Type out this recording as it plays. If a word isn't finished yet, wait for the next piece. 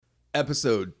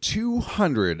Episode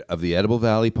 200 of the Edible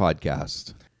Valley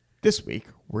podcast. This week,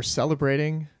 we're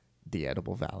celebrating the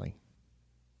Edible Valley.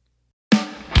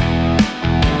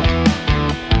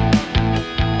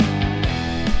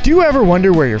 Do you ever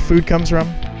wonder where your food comes from?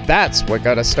 That's what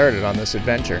got us started on this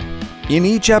adventure. In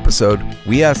each episode,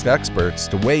 we ask experts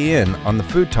to weigh in on the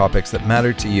food topics that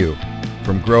matter to you,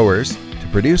 from growers to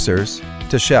producers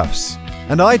to chefs.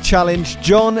 And I challenge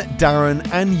John, Darren,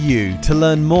 and you to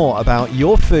learn more about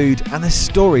your food and the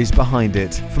stories behind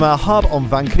it. From our hub on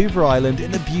Vancouver Island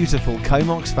in the beautiful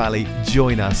Comox Valley,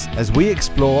 join us as we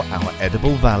explore our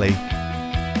Edible Valley.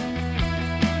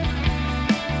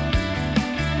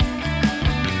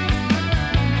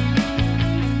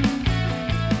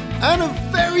 And a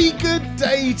very good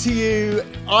day to you.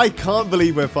 I can't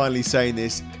believe we're finally saying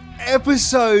this.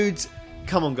 Episode...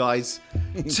 Come on, guys.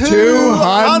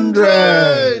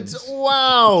 200!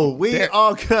 Wow.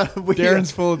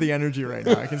 Darren's full of the energy right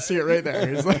now. I can see it right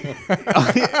there. He's like...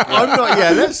 I'm not... Yeah,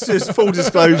 let's just full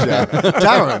disclosure.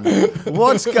 Darren,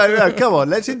 what's going on? Come on,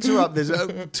 let's interrupt this.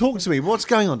 Talk to me. What's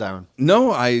going on, Darren?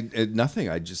 No, nothing.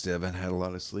 I just haven't had a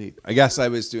lot of sleep. I guess I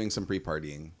was doing some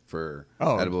pre-partying for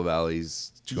Edible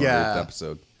Valley's 200th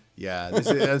episode. Yeah, this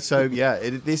is,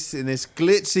 this in this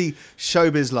glitzy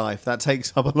showbiz life that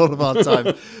takes up a lot of our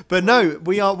time. But no,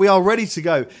 we are ready to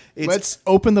go. Let's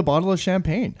open the bottle of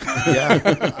champagne.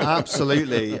 Yeah,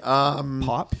 absolutely.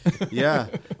 Pop. Yeah.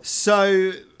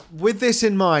 So with this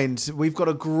in mind, we've got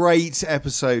a great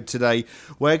episode today.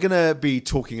 We're going to be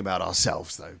talking about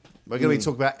ourselves, though. We're going to be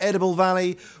talking about Edible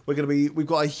Valley. We've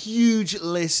got a huge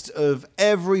list of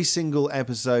every single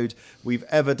episode we've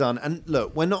ever done. And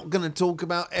look, we're not going to talk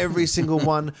about every single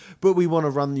one, but we want to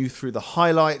run you through the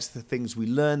highlights, the things we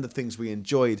learned, the things we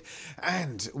enjoyed.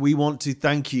 And we want to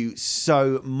thank you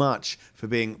so much for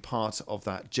being part of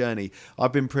that journey.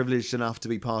 I've been privileged enough to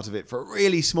be part of it for a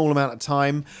really small amount of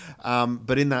time.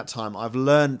 But in that time, I've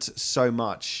learned so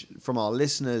much from our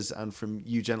listeners and from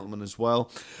you gentlemen as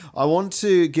well. I want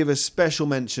to give a special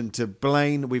mention to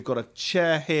Blaine. We've got a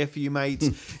chair here for you,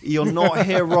 mate. You're not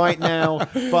here right now,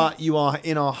 but you are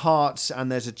in our hearts,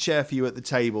 and there's a chair for you at the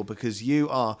table because you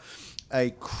are a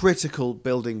critical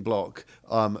building block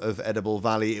of Edible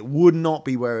Valley. It would not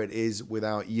be where it is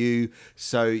without you.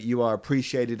 So you are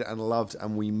appreciated and loved,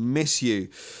 and we miss you.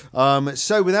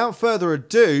 So without further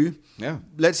ado,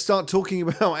 let's start talking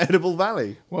about Edible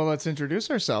Valley. Well, let's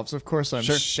introduce ourselves. Of course, I'm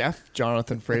Chef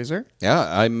Jonathan Fraser. Yeah,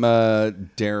 I'm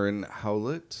Darren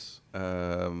Howlett,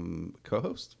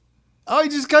 co-host. Oh, you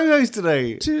just co-host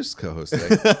today. Just co-host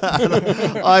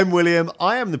today. I'm William.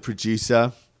 I am the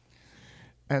producer.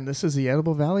 And this is the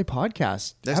Edible Valley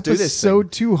podcast. Let's do this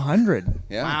Episode 200.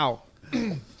 Yeah. Wow.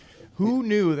 Who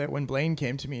knew that when Blaine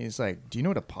came to me, he's like, do you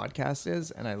know what a podcast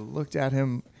is? And I looked at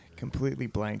him completely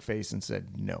blank face and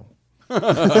said, no.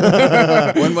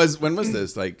 When was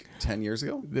this? Like 10 years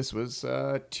ago? This was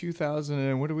 2000.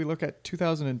 And what do we look at?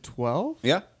 2012?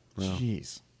 Yeah.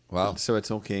 Jeez. Wow. So we're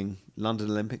talking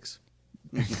London Olympics.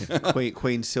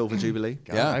 Queen's Silver Jubilee.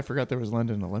 God, I forgot there was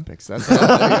London Olympics. That's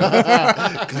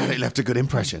Glad it left a good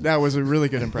impression. That was a really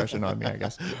good impression on me, I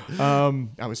guess.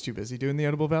 I was too busy doing the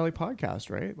Edible Valley podcast,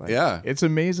 right? Like, it's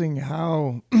amazing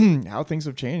how how things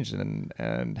have changed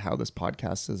and how this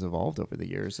podcast has evolved over the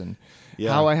years, and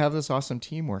how I have this awesome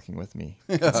team working with me.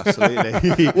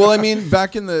 Absolutely. Well, I mean,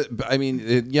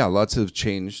 lots have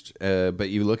changed, but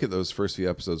you look at those first few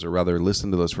episodes, or rather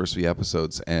listen to those first few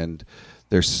episodes, and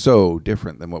they're so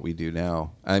different than what we do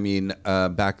now. I mean,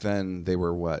 back then they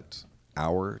were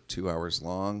 2 hours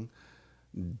long,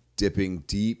 dipping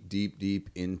deep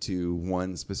into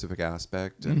one specific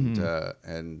aspect,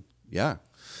 and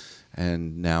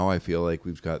now I feel like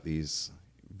we've got these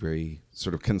very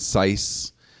sort of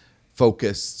concise,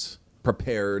 focused,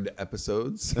 prepared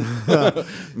episodes,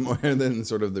 more than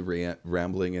sort of the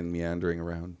rambling and meandering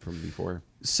around from before.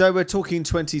 So we're talking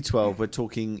 2012. We're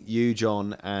talking you,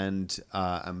 John, and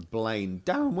Blaine.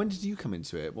 Darren, when did you come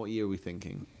into it? What year are we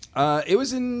thinking? It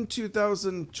was in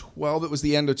 2012. It was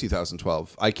the end of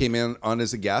 2012. I came in on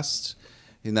as a guest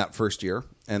in that first year,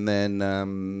 and then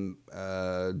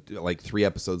like 3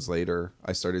 episodes later,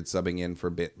 I started subbing in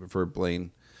for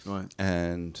Blaine. Right.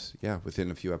 And within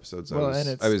a few episodes,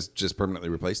 I was just permanently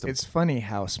replaced him. It's funny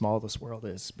how small this world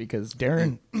is because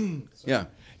Darren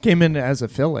came in as a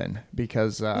fill-in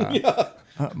because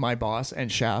my boss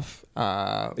and chef,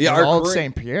 our all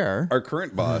St. Pierre. Our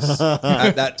current boss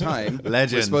at that time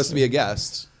Legend. was supposed to be a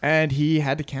guest. And he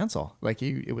had to cancel. Like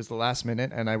it was the last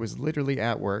minute, and I was literally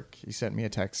at work. He sent me a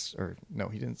text, or no,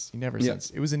 he didn't. He never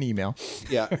sent. It was an email.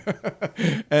 Yeah.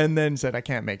 And then said, "I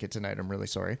can't make it tonight. I'm really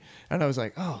sorry." And I was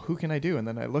like, "Oh, who can I do?" And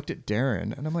then I looked at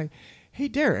Darren, and I'm like, hey,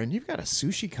 Darren, you've got a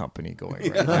sushi company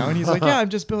going right now. And he's like, yeah, I'm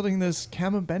just building this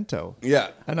kamabento.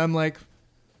 Yeah. And I'm like,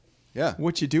 yeah,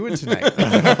 what you doing tonight?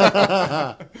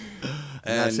 And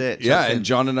that's it. Yeah, and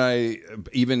John and I,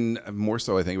 even more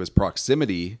so, I think it was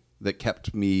proximity that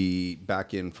kept me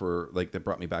back in that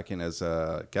brought me back in as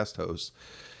a guest host,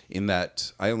 in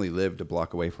that I only lived a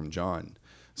block away from John.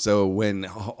 So when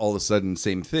all of a sudden,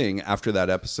 same thing, after that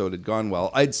episode had gone well,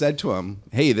 I'd said to him,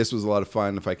 hey, this was a lot of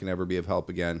fun. If I can ever be of help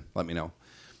again, let me know.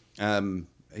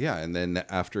 Yeah, and then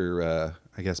after,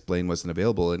 I guess Blaine wasn't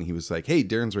available, and he was like, hey,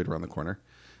 Darren's right around the corner.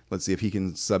 Let's see if he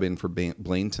can sub in for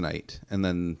Blaine tonight. And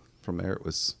then from there it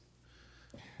was,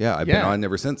 I've been on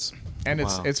ever since. And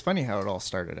it's funny how it all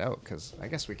started out, because I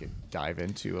guess we could dive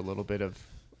into a little bit of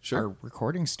our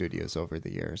recording studios over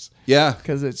the years. Yeah.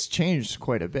 Because it's changed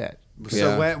quite a bit.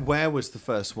 So where was the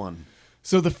first one?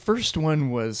 So the first one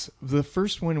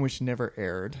which never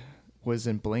aired was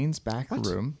in Blaine's back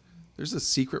room. There's a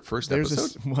secret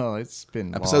episode? It's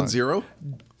been episode long. 0?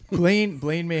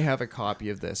 Blaine may have a copy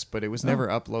of this, but it was never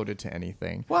uploaded to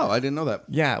anything. Wow, I didn't know that.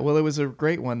 Yeah, well, it was a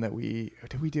great one that we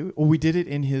do? Oh, we did it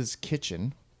in his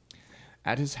kitchen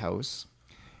at his house,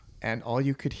 and all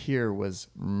you could hear was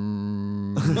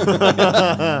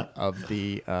of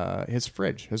his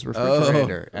fridge, his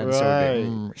refrigerator, and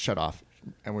so shut off.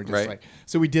 And we're just like,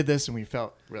 so we did this, and we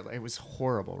felt really, it was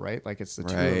horrible, right? Like it's the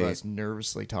two of us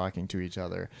nervously talking to each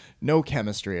other, no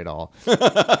chemistry at all.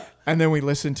 And then we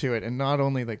listened to it, and not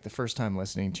only like the first time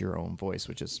listening to your own voice,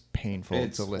 which is painful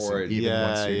to listen, once you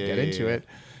get into it,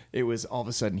 it was all of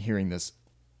a sudden hearing this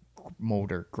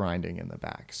motor grinding in the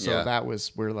back. So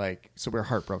we're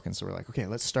heartbroken. So we're like, okay,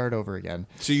 let's start over again.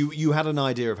 So you had an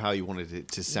idea of how you wanted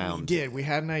it to sound. We did. We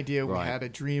had an idea. Right. We had a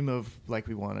dream of like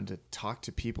we wanted to talk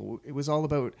to people. It was all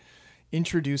about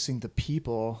introducing the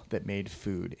people that made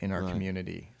food in our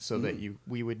community, so that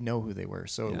we would know who they were.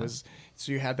 So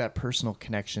so you had that personal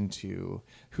connection to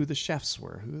who the chefs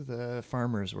were, who the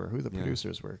farmers were, who the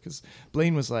producers were. Because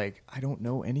Blaine was like, I don't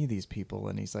know any of these people,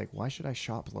 and he's like, why should I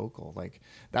shop local? Like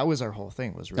that was our whole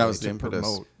thing, was really to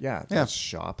promote.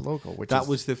 Shop local. That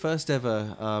was the first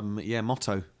ever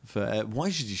motto for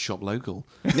why should you shop local?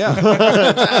 Yeah,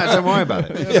 don't worry about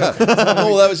it. Yeah,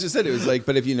 well, that was just it. It was like,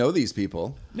 but if you know these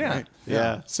people, right?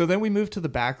 Yeah. So then we moved to the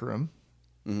back room,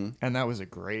 and that was a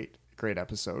great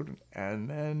episode. And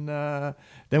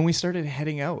then we started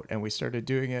heading out, and we started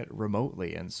doing it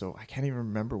remotely. And so I can't even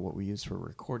remember what we used for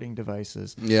recording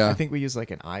devices. Yeah, I think we used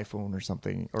like an iPhone or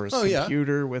something, or a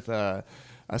computer with a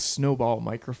snowball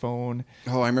microphone.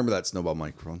 Oh, I remember that snowball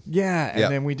microphone. Yeah,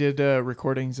 and then we did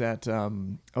recordings at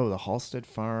the Halstead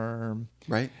Farm.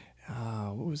 Right.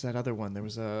 What was that other one? There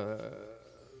was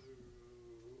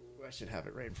I should have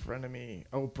it right in front of me.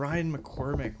 Oh, Brian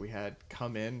McCormick, we had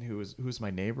come in, who was my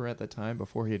neighbor at the time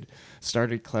before he had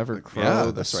started Clever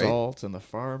Crow, the salt and the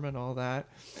farm and all that.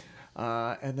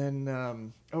 And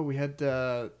then we had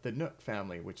the Nook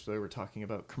family, which they were talking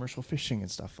about commercial fishing and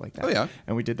stuff like that. Oh yeah,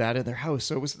 and we did that at their house.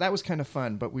 So that was kind of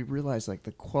fun, but we realized like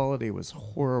the quality was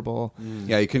horrible.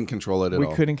 Yeah, you couldn't control it at all.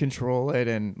 We couldn't control it,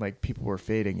 and like people were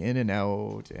fading in and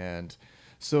out. And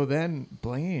so then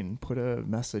Blaine put a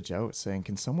message out saying,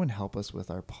 can someone help us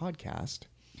with our podcast?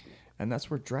 And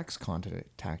that's where Drex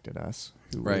contacted us,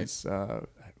 who was, I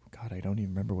don't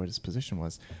even remember what his position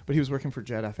was, but he was working for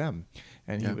Jet FM,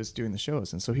 and he was doing the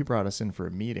shows. And so he brought us in for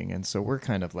a meeting. And so we're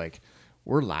kind of like,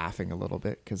 we're laughing a little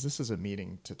bit, because this is a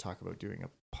meeting to talk about doing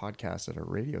a podcast at a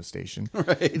radio station.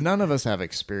 Right. None of us have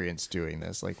experience doing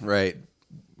this. Like,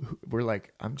 we're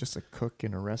like, I'm just a cook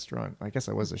in a restaurant. I guess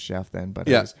I was a chef then, but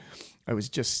I was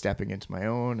just stepping into my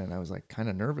own, and I was like kind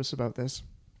of nervous about this.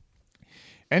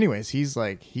 Anyways, he's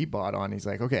like, he bought on. He's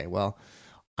like, okay, well,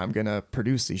 I'm going to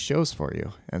produce these shows for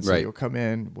you. And so you'll come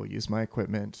in, we'll use my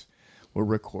equipment, we'll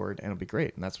record, and it'll be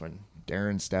great. And that's when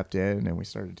Darren stepped in, and we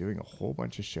started doing a whole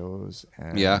bunch of shows,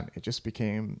 and it just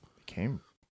became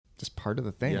just part of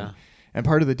the thing. Yeah. And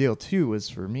part of the deal too was,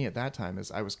 for me at that time,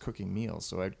 is I was cooking meals.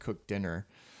 So I'd cook dinner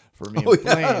for me and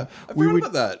Blaine. I forgot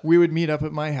about that. We would meet up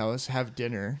at my house, have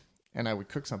dinner, and I would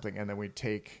cook something, and then we'd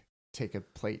take a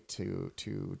plate to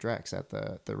Drex at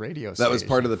the radio station. That was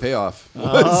part of the payoff. He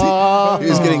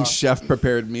was getting chef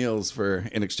prepared meals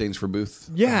in exchange for booth.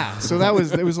 Yeah, so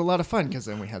it was a lot of fun, because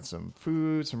then we had some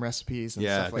food, some recipes, and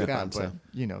stuff like that.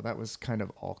 But that was kind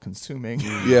of all consuming.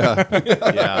 Yeah,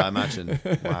 I imagine.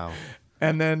 Wow.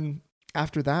 And then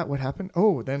after that, what happened?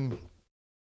 Oh, then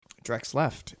Drex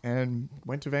left and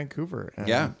went to Vancouver,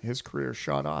 and his career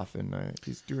shot off, and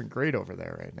he's doing great over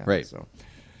there right now. Right. So.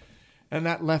 And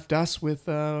that left us with,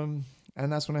 and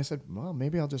that's when I said, well,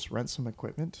 maybe I'll just rent some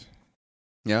equipment,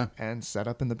 and set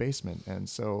up in the basement. And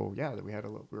so, we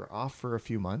were off for a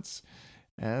few months,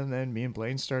 And then me and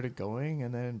Blaine started going,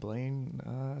 and then Blaine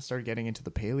started getting into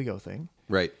the paleo thing.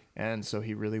 Right. And so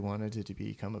he really wanted to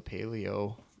become a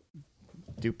paleo,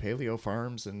 do paleo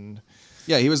farms and...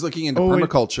 Yeah, he was looking into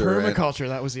permaculture. Permaculture,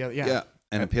 that was the other... Yeah,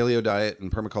 and a paleo diet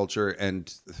and permaculture.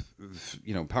 And,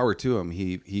 power to him.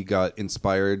 He got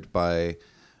inspired by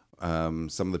some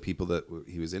of the people that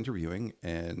he was interviewing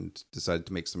and decided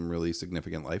to make some really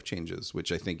significant life changes,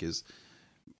 which I think is...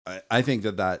 I think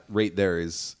that right there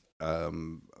is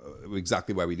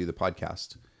exactly why we do the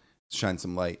podcast. Shine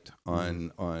some light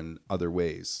on other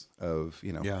ways of,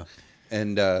 Yeah.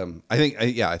 And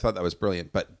I thought that was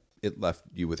brilliant, but it left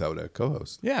you without a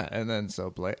co-host. Yeah, and then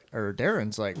so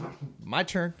Darren's like, my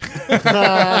turn.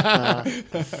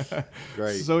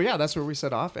 Great. So yeah, that's where we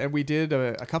set off, and we did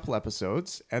a couple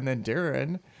episodes, and then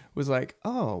Darren was like,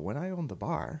 "Oh, when I owned the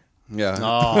bar." Yeah.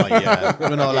 Oh yeah,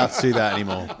 we're not allowed to do that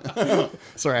anymore.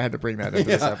 Sorry, I had to bring that into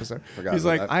this episode. He's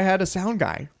like, that. I had a sound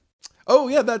guy. Oh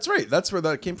yeah, that's right. That's where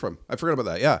that came from. I forgot about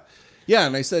that. Yeah. Yeah,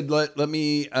 and I said, let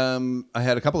me. I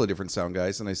had a couple of different sound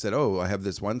guys, and I said, I have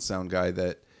this one sound guy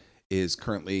that is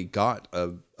currently got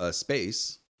a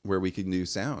space where we can do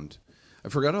sound. I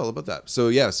forgot all about that. So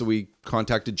we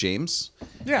contacted James,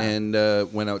 and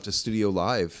went out to Studio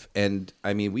Live, and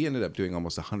I mean, we ended up doing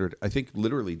almost 100. I think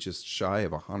literally just shy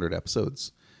of 100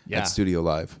 episodes at Studio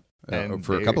Live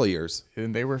for a couple of years,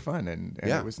 and they were fun, and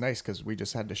it was nice because we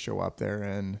just had to show up there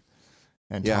and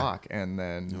talk, and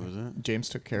then James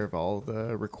took care of all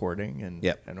the recording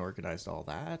and organized all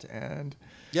that, and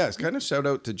it's kind of shout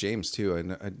out to James too.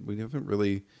 And we haven't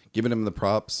really given him the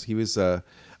props. He was,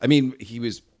 he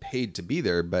was paid to be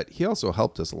there, but he also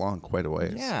helped us along quite a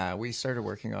ways. Yeah, we started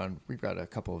working on. We've got a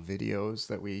couple of videos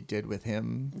that we did with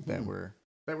him that were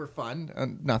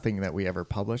fun. Nothing that we ever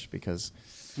published because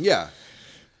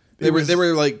They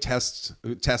were like test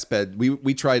bed.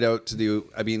 We tried out to do.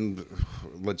 I mean,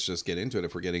 let's just get into it.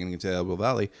 If we're getting into Edible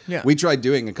Valley, we tried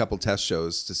doing a couple test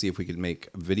shows to see if we could make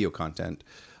video content,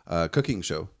 cooking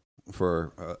show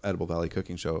for Edible Valley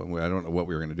cooking show. And I don't know what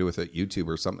we were going to do with it, YouTube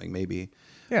or something maybe.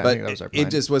 Yeah, but I think that was our plan. It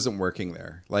just wasn't working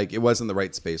there. Like it wasn't the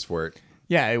right space for it.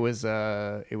 Yeah, it was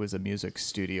a music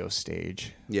studio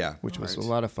stage. Yeah, which was a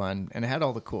lot of fun, and it had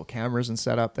all the cool cameras and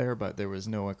set up there, but there was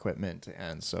no equipment,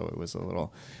 and so it was a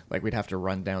little like we'd have to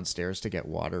run downstairs to get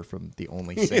water from the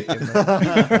only sink in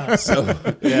there. So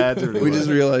we just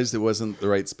realized it wasn't the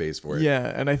right space for it.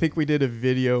 Yeah, and I think we did a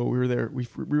video. We were there. We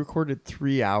recorded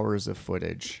 3 hours of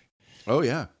footage. Oh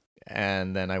yeah.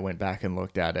 And then I went back and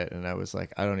looked at it, and I was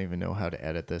like, I don't even know how to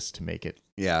edit this to make it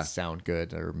sound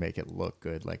good or make it look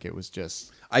good. Like it was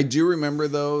just. I do remember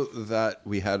though that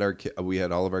we had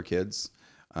all of our kids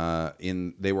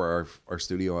they were our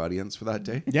studio audience for that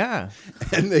day. Yeah,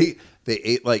 and they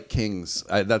ate like kings.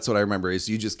 That's what I remember. Is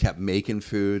you just kept making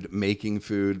food, and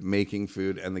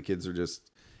the kids are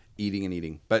just eating and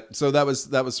eating. But so that was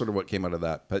sort of what came out of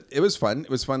that. But it was fun. It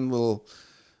was fun little.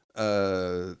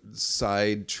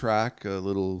 Side track, a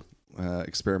little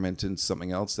experiment in something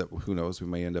else that who knows we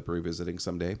may end up revisiting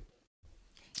someday.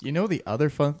 You know the other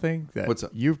fun thing that What's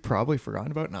up? You've probably forgotten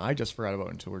about, and I just forgot about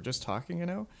until we're just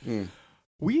talking.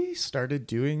 We started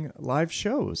doing live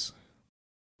shows.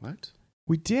 What?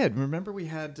 We did. Remember we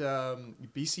had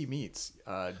BC Meets,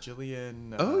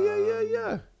 Jillian. Oh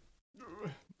yeah.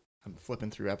 I'm flipping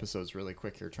through episodes really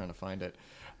quick here trying to find it.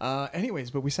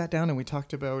 Anyways, but we sat down and we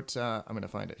talked about, I'm going to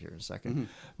find it here in a second.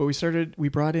 But we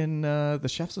brought in the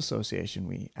Chefs Association.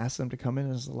 We asked them to come in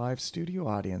as a live studio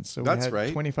audience. So we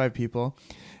had 25 people.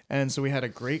 And so we had a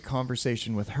great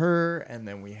conversation with her. And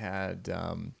then we had,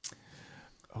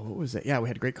 what was it? Yeah, we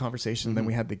had a great conversation. Then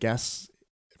we had the guests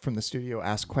from the studio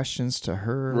ask questions to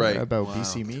her about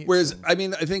BC Meats. Whereas, I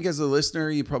think as a listener,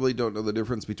 you probably don't know the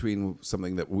difference between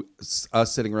something that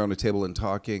us sitting around a table and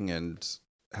talking and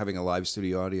having a live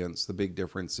studio audience. The big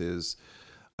difference is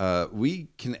we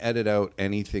can edit out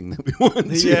anything that we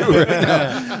want to right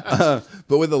now.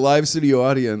 But with a live studio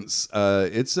audience,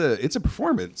 it's a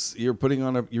performance. You're putting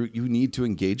on you need to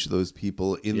engage those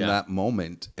people in that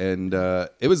moment. And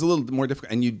it was a little more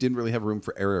difficult, and you didn't really have room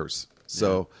for errors.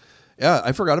 So yeah,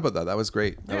 I forgot about that. That was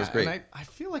great. That was great. And I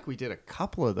feel like we did a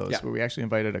couple of those where we actually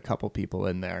invited a couple people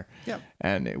in there. Yeah.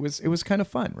 And it was kind of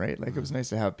fun, right? Like it was nice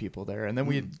to have people there. And then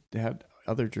we had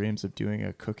other dreams of doing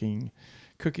a cooking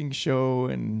show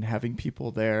and having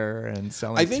people there and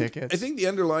selling tickets. I think the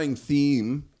underlying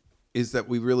theme is that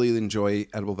we really enjoy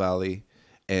Edible Valley,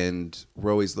 and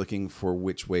we're always looking for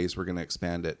which ways we're going to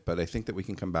expand it. But I think that we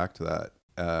can come back to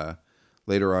that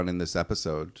later on in this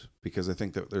episode, because I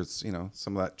think that there's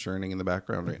some of that churning in the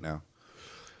background right now.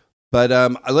 But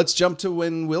let's jump to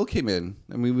when Will came in.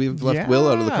 I mean, we've left Will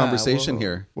out of the conversation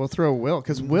here. We'll throw Will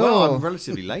because Will. Well, I'm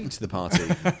relatively late to the party.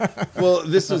 Well,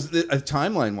 this is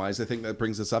timeline-wise. I think that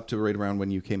brings us up to right around when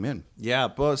you came in. Yeah,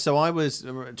 but so I was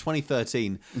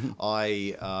 2013.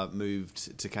 I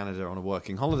moved to Canada on a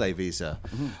working holiday visa,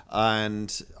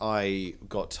 and I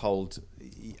got told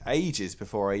ages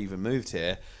before I even moved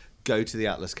here, go to the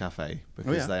Atlas Cafe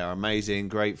because they are amazing,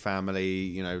 great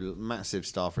family, massive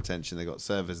staff retention. They got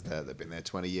servers there. They've been there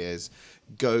 20 years.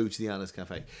 Go to the Atlas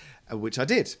Cafe, which I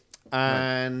did.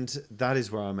 And that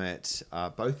is where I met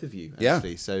both of you,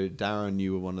 actually. Yeah. So Darren,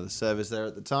 you were one of the servers there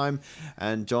at the time,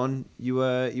 and John, you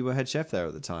were head chef there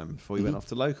at the time before you went off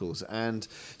to locals. And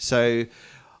so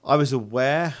I was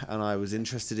aware and I was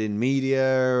interested in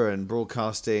media and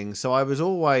broadcasting. So I was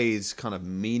always kind of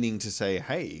meaning to say,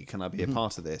 hey, can I be a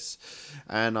part of this?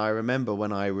 And I remember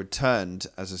when I returned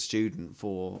as a student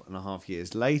 4.5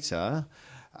 years later.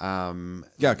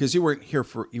 Because you were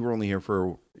only here for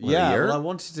a year. Well, I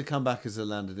wanted to come back as a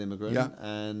landed immigrant. Yeah.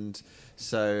 And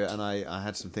I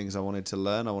had some things I wanted to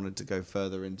learn. I wanted to go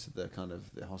further into the kind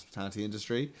of the hospitality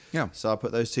industry. Yeah. So I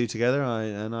put those two together,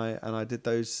 and I did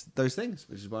those things,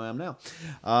 which is where I am now.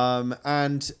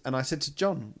 And I said to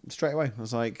John straight away, I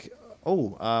was like,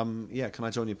 can I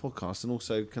join your podcast? And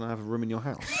also, can I have a room in your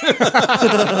house?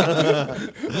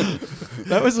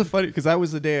 That was funny, because that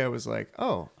was the day I was like,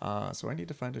 so I need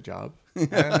to find a job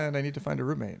and I need to find a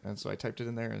roommate. And so I typed it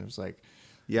in there and it was like,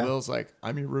 Will's like,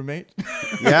 I'm your roommate.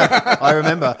 Yeah, I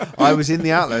remember. I was in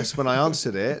the Atlas when I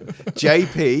answered it.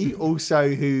 JP, also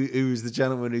who was the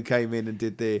gentleman who came in and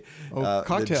did the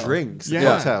drinks, the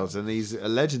cocktails, and he's a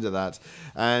legend of that.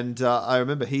 And I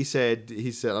remember he said, I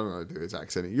don't know how to do his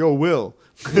accent. Yo, Will,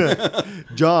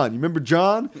 John, you remember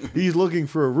John? He's looking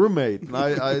for a roommate. And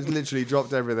I literally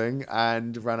dropped everything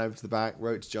and ran over to the back,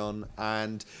 wrote to John,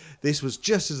 and this was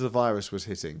just as the virus was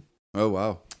hitting. Oh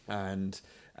wow!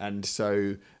 And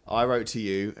so I wrote to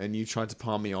you, and you tried to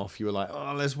palm me off. You were like,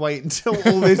 "Oh, let's wait until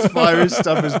all this virus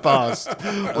stuff has passed."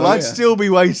 Well, I'd still be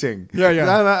waiting. Yeah.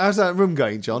 How's that room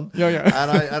going, John?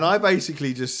 Yeah. And I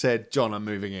basically just said, "John, I'm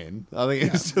moving in." I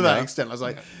think it's to that extent. I was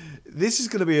like, "This is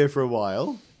going to be here for a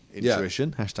while."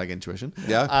 Intuition, #intuition.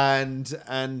 Yeah. And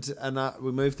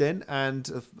we moved in, and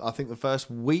I think the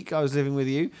first week I was living with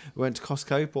you, we went to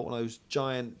Costco, bought one of those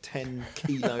giant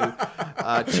 10-kilo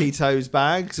Cheetos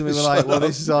bags, and we were like, well,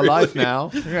 this is our life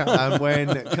now. Yeah.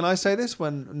 And can I say this? No,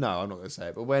 I'm not going to say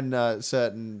it, but when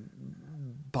certain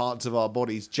parts of our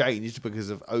bodies changed because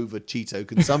of over Cheeto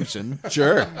consumption.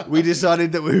 Sure. We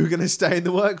decided that we were going to stay in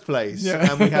the workplace.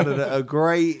 Yeah. And we had a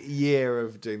great year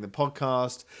of doing the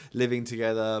podcast, living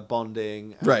together,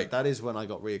 bonding. And right. That is when I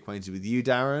got reacquainted with you,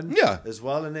 Darren. Yeah. As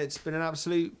well. And it's been an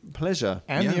absolute pleasure.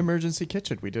 And the emergency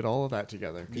kitchen. We did all of that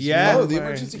together. Yeah. The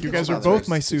emergency kitchen. You guys were both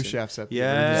my sous chefs at the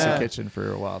emergency kitchen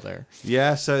for a while there.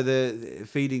 Yeah. So the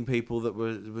feeding people that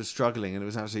were struggling, and it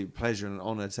was an absolute pleasure and an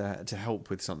honor to help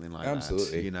with something like that.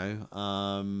 Absolutely.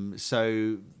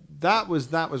 So that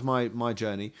was my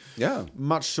journey. Yeah,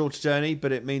 much shorter journey,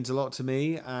 but it means a lot to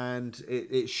me, and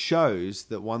it shows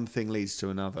that one thing leads to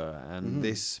another. And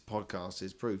this podcast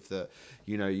is proof that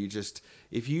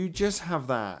if you just have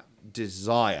that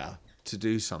desire to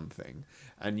do something,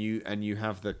 and you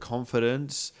have the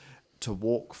confidence to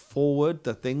walk forward,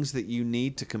 the things that you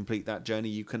need to complete that journey,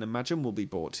 you can imagine will be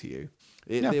brought to you.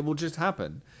 It will just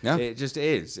happen. Yeah. It just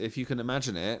is. If you can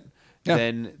imagine it. Yeah.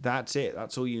 Then that's it.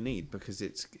 That's all you need, because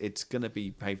it's going to be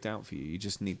paved out for you. You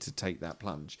just need to take that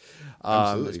plunge.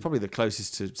 It's probably the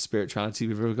closest to spirituality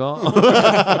we've ever got.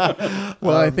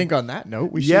 Well, I think on that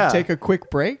note, we should take a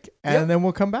quick break, and then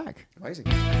we'll come back. Amazing.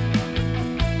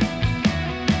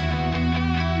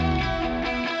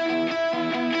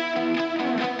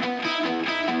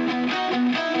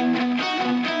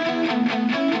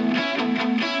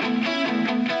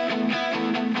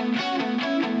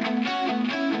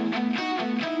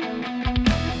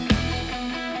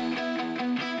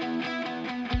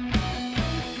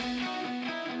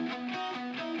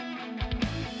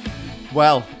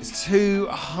 Well, it's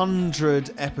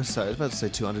 200 episodes. I was about to say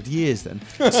 200 years then.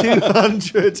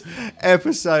 200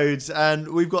 episodes, and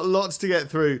we've got lots to get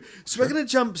through. So we're going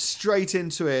to jump straight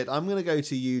into it. I'm going to go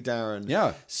to you, Darren.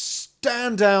 Yeah.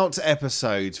 Standout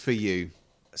episode for you.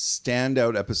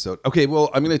 Standout episode. Okay,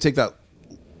 well, I'm going to take that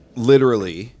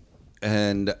literally.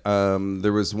 And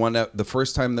there was the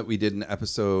first time that we did an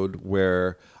episode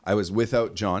where I was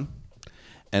without John,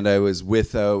 and I was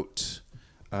without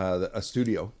a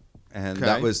studio. And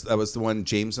that was the one.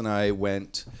 James and I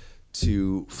went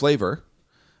to Flavor,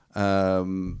 a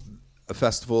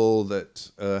festival that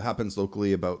happens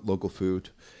locally about local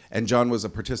food. and John was a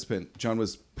participant. John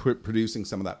was producing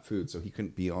some of that food, so he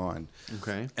couldn't be on.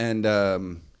 Okay.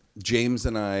 And James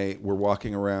and I were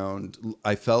walking around.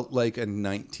 I felt like a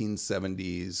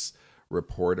 1970s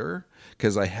reporter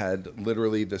because I had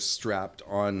literally the strapped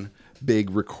on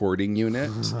big recording unit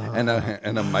and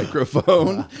a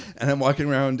microphone, and I'm walking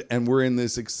around, and we're in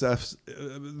this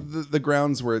the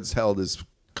grounds where it's held is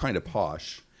kind of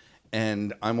posh,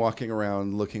 and I'm walking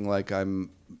around looking like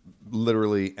I'm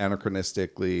literally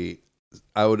anachronistically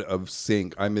out of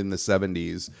sync. I'm in the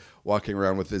 70s walking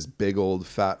around with this big old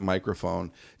fat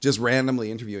microphone, just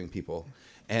randomly interviewing people.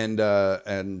 And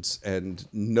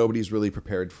nobody's really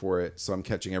prepared for it. So I'm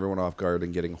catching everyone off guard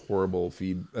and getting horrible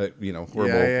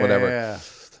whatever. Yeah.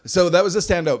 So that was a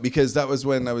standout because that was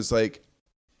when I was like,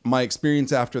 my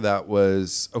experience after that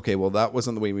was, okay, well, that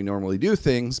wasn't the way we normally do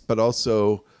things, but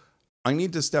also I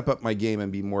need to step up my game and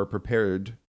be more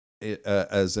prepared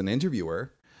as an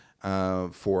interviewer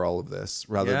for all of this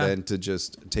rather than to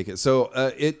just take it. So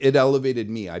it elevated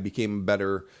me. I became a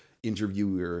better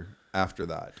interviewer after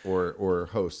that, or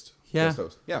host. Yeah.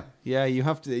 Host. Yeah. Yeah, you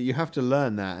have to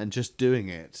learn that, and just doing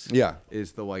it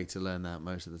is the way to learn that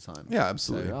most of the time. Yeah,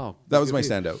 absolutely. So, that was my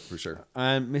standout for sure.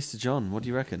 And Mr. John, what do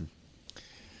you reckon?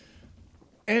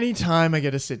 Anytime I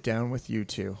get to sit down with you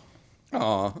two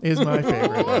Aww. is my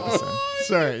favorite episode.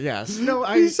 Sorry, yes. No,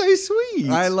 You're so sweet.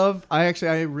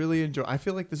 I really enjoy. I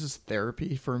feel like this is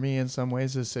therapy for me in some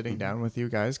ways, is sitting down with you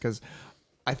guys, because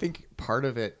I think part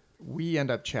of it, we end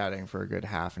up chatting for a good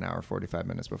half an hour, 45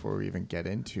 minutes before we even get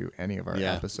into any of our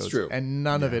episodes. It's true. And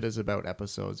none of it is about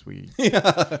episodes.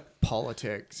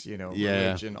 Politics,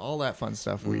 religion, all that fun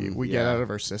stuff we get out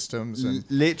of our systems. And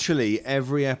literally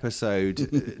every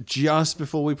episode, just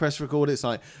before we press record, it's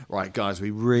like, right, guys,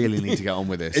 we really need to get on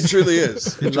with this. It truly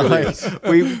is. It truly is.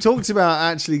 We talked about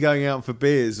actually going out for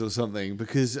beers or something,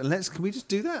 because can we just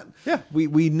do that? Yeah.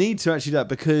 We need to actually do that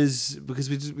because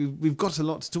we've got a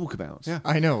lot to talk about. Yeah.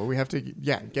 I know. We have to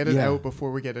get it out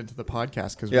before we get into the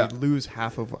podcast, because we lose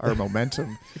half of our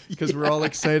momentum because we're all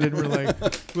excited. We're like,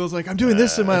 Will's like, I'm doing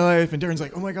this in my life, and Darren's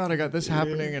like, oh my god, I got this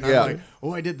happening, and I'm like,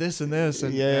 oh, I did this and this,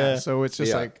 and so it's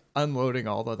just like unloading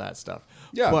all of that stuff.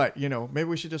 Yeah. But maybe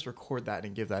we should just record that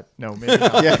and give that. No, maybe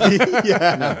not.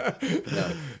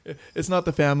 No. It's not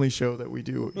the family show that we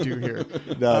do here.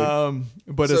 No.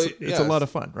 But it's a lot of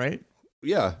fun, right?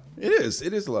 Yeah, it is.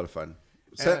 It is a lot of fun.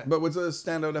 But what's a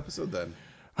standout episode then?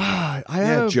 I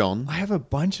have a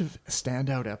bunch of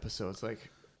standout episodes. Like,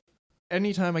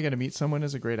 anytime I get to meet someone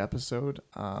is a great episode.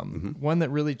 One that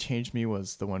really changed me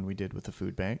was the one we did with the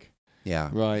food bank. Yeah.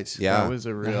 Right. Yeah. That was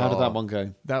a real. How did that one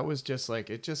go? That was just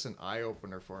an eye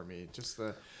opener for me. Just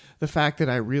the fact that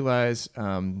I realized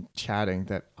chatting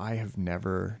that I have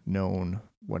never known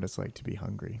what it's like to be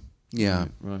hungry. Yeah.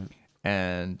 Right.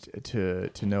 And to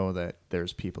know that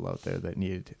there's people out there that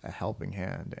need a helping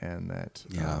hand, and that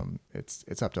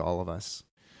it's up to all of us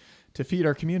to feed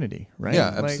our community, right?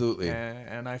 Yeah, absolutely.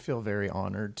 And I feel very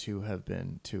honored to have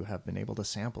been able to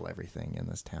sample everything in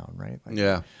this town, right?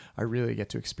 I really get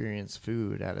to experience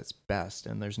food at its best,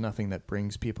 and there's nothing that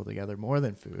brings people together more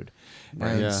than food.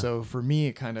 Right. And so for me,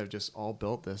 it kind of just all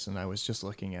built this, and I was just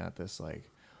looking at this like,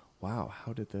 wow,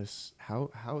 how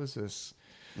is this?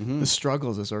 The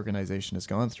struggles this organization has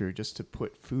gone through just to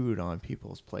put food on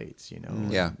people's plates,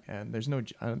 Yeah. And there's no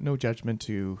judgment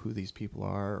to who these people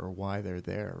are or why they're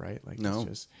there, right? Like, it's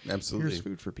just absolutely, here's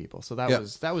food for people. So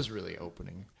that was really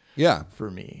opening. Yeah, for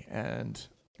me. And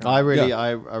I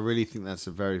really think that's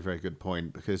a very, very good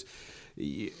point, because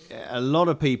a lot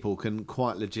of people can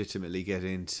quite legitimately get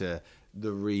into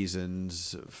the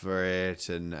reasons for it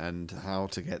and how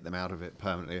to get them out of it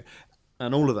permanently.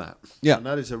 And all of that. Yeah. And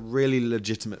that is a really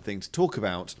legitimate thing to talk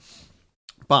about.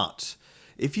 But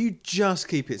if you just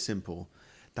keep it simple,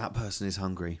 that person is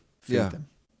hungry. Feed them.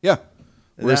 Yeah.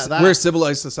 We're a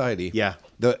civilized society. Yeah.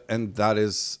 And that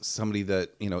is somebody that,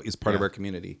 is part of our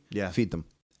community. Yeah. Feed them.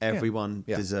 Everyone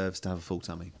deserves to have a full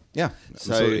tummy. Yeah.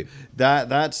 So absolutely.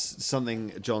 that's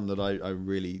something, John, that I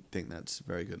really think that's a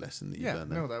very good lesson that you've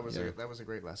learned there. No, that was a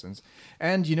great lesson.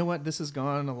 And you know what? This has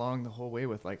gone along the whole way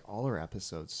with like all our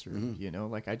episodes through,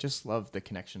 like I just love the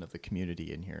connection of the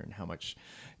community in here, and how much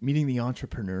meeting the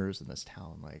entrepreneurs in this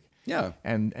town, like,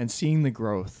 and seeing the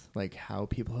growth, like how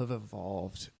people have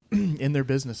evolved in their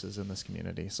businesses in this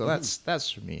community. So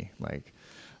that's for me. Like,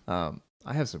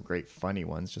 I have some great funny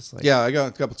ones. Just like, I got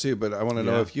a couple too, but I want to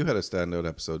know if you had a standout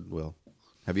episode. Will,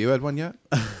 have you had one yet?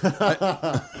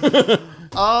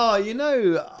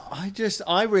 Oh,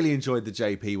 I really enjoyed the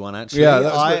JP one actually. Yeah,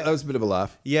 that was a bit of a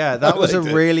laugh. Yeah, that was a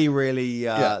really, really.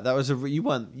 That was a. You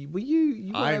weren't. Were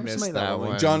you? I able to missed make that one.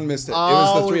 one. John missed it. It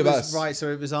was the three of us. Right, so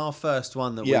it was our first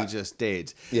one that Yeah. we just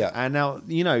did. Yeah. And now,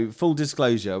 full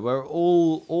disclosure, we're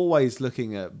always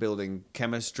looking at building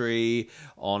chemistry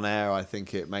on air. I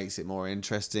think it makes it more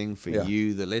interesting for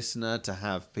you, the listener, to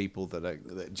have people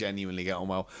that genuinely get on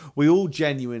well. We all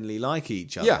genuinely like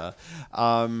each other.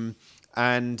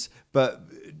 But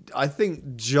I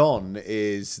think John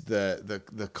is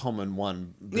the common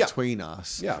one between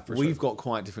us. Yeah, for We've got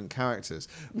quite different characters.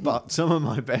 But some of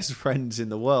my best friends in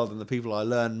the world and the people I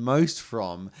learn most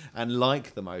from and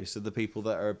like the most are the people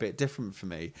that are a bit different from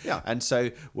me. Yeah. And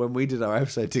so when we did our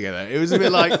episode together, it was a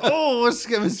bit like, what's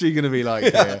chemistry going to be like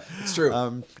here? It's true.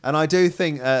 And I do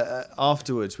think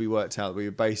afterwards we worked out that we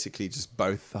were basically just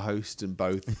both the host and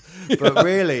both. But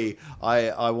really,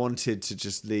 I wanted to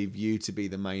just leave you to be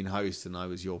the main host and I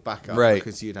was your backup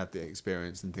because you'd had the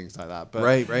experience and things like that. But,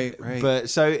 Right. But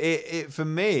so it for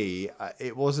me,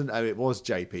 it wasn't. It was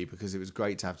JP because it was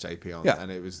great to have JP on,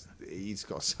 and he's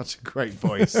got such a great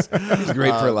voice. He's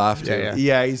great for a laugh too.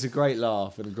 Yeah, he's a great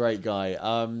laugh and a great guy.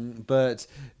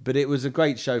 But it was a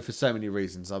great show for so many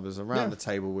reasons. I was around the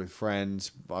table with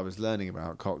friends. I was learning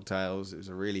about cocktails. It was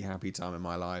a really happy time in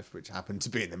my life, which happened to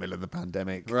be in the middle of the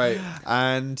pandemic. Right.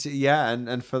 And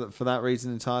and for that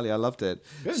reason entirely, I loved it.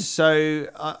 Good. So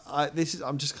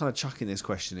I'm just kind of chucking this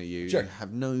question at you. Sure. You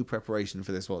have no preparation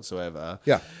for this whatsoever.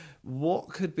 Yeah. What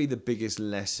could be the biggest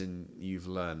lesson you've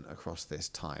learned across this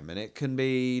time? And it can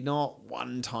be not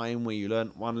one time where you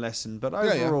learned one lesson, but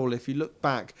overall, if you look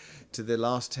back to the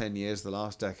last 10 years, the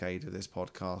last decade of this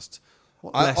podcast,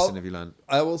 what lesson have you learned?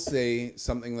 I will say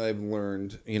something that I've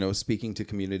learned, speaking to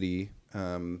community.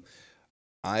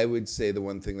 I would say the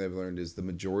one thing that I've learned is the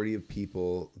majority of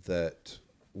people that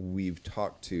we've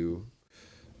talked to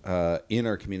in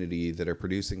our community that are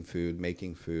producing food,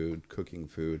 making food, cooking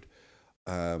food,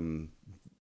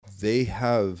 they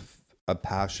have a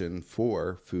passion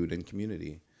for food and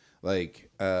community.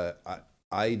 Like,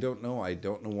 I don't know. I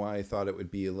don't know why I thought it would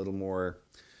be a little more,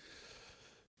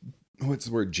 what's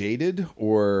the word, jaded?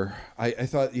 Or I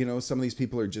thought, some of these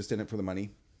people are just in it for the money.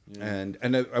 Yeah.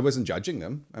 And I wasn't judging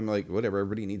them. I'm like, whatever,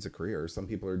 everybody needs a career. Some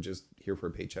people are just here for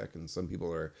a paycheck and some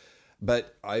people are...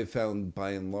 But I've found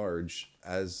by and large,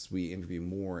 as we interview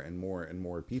more and more and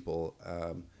more people,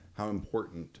 how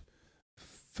important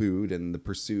food and the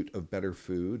pursuit of better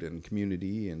food and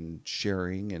community and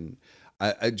sharing, and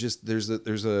I just there's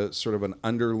a sort of an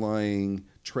underlying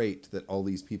trait that all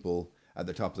these people at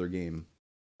the top of their game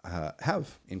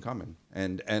have in common,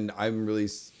 and I'm really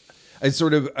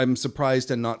I'm surprised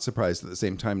and not surprised at the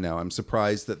same time. Now I'm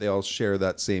surprised that they all share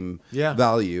that same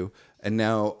value, and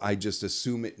now I just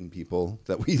assume it in people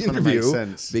that we interview. Makes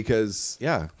sense. Because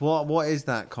what is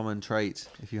that common trait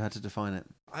if you had to define it?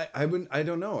 I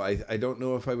don't know. I don't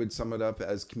know if I would sum it up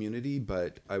as community,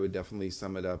 but I would definitely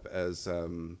sum it up as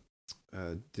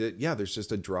there's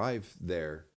just a drive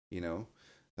there,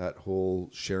 that whole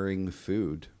sharing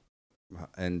food.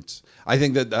 And I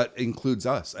think that includes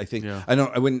us. I think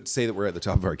I wouldn't say that we're at the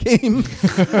top of our game.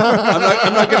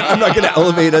 I'm not going to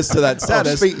elevate us to that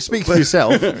status. Speak for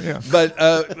yourself. But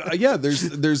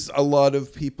there's a lot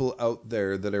of people out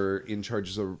there that are in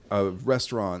charge of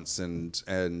restaurants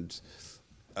and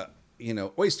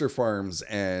oyster farms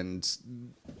and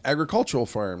agricultural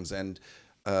farms and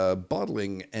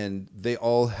bottling, and they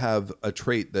all have a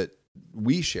trait that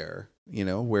we share,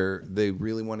 where they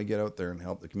really want to get out there and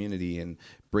help the community and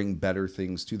bring better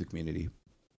things to the community.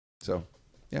 So,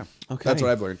 that's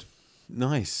what I've learned.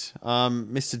 Nice.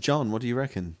 Mr. John, what do you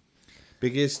reckon?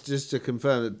 Just to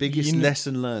confirm, biggest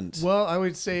lesson learned? Well, I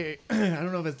would say, I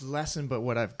don't know if it's lesson, but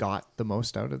what I've got the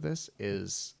most out of this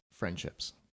is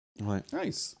friendships. Right.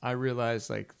 Nice. I realize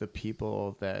the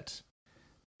people that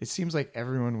it seems like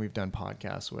everyone we've done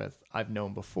podcasts with, I've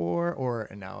known before,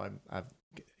 and now I've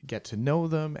get to know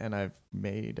them and I've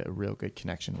made a real good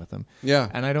connection with them. Yeah.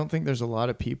 And I don't think there's a lot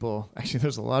of people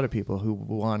who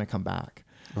want to come back.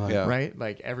 Right?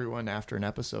 Like everyone after an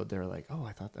episode, they're like, oh,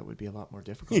 I thought that would be a lot more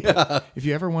difficult. Yeah. But if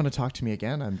you ever want to talk to me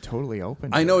again, I'm totally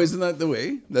open. I know. Isn't that the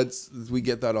way? We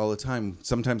get that all the time.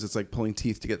 Sometimes it's like pulling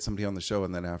teeth to get somebody on the show.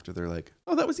 And then after they're like,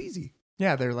 oh, that was easy.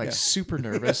 Yeah. They're like super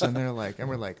nervous. And we're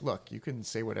like, look, you can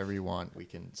say whatever you want. We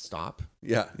can stop.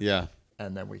 Yeah. Yeah.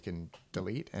 and then we can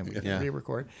delete and we can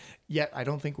re-record. Yet I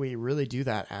don't think we really do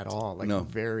that at all. Like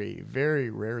very, very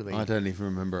rarely. I don't even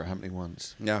remember it happening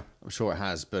once. Yeah. I'm sure it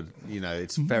has, but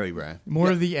it's very rare.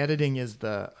 More of the editing is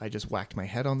I just whacked my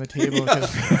head on the table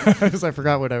because I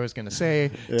forgot what I was going to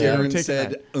say. Darren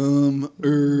said,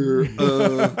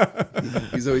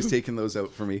 He's always taking those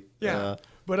out for me. Yeah.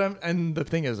 But and the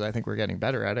thing is, I think we're getting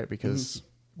better at it because,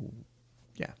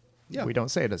 we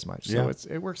don't say it as much. So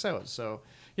it works out. So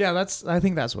yeah, I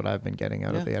think that's what I've been getting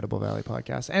out of the Edible Valley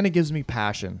podcast. And it gives me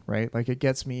passion, right? Like it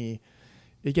gets me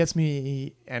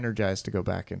energized to go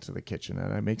back into the kitchen,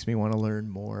 and it makes me want to learn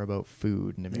more about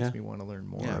food, and it makes me want to learn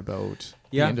more about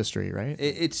the industry, right?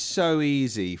 It's so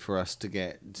easy for us to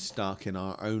get stuck in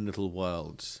our own little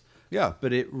worlds. Yeah.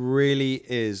 But it really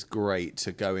is great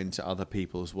to go into other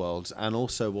people's worlds, and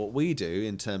also what we do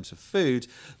in terms of food,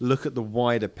 look at the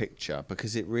wider picture,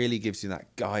 because it really gives you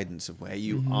that guidance of where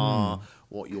you are,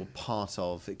 what you're part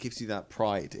of. It gives you that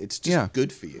pride. It's just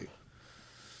good for you.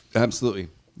 Absolutely.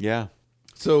 Yeah.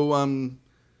 So,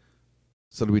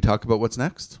 so do we talk about what's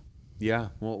next? Yeah.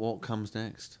 What comes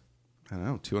next? I don't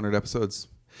know. 200 episodes.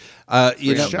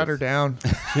 Shut her down.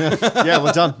 Yeah,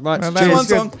 we're done. Right. Cheers.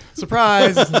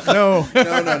 Surprise. No.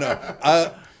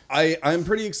 I'm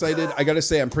pretty excited. I got to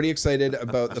say, I'm pretty excited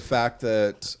about the fact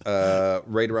that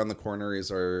right around the corner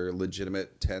is our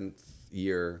legitimate 10th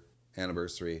year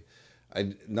anniversary.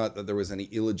 Not that there was any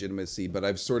illegitimacy, but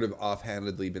I've sort of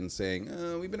offhandedly been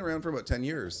saying, we've been around for about 10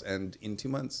 years. And in 2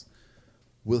 months,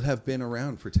 we'll have been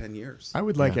around for 10 years. I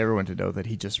would like everyone to know that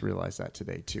he just realized that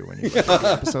today, too, when he went to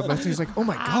the episode. He's like, oh,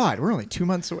 my God, we're only 2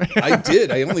 months away. I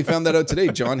did. I only found that out today.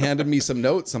 John handed me some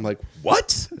notes. I'm like,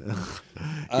 what?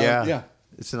 Yeah.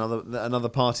 It's another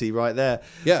party right there.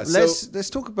 Yeah. Let's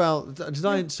talk about...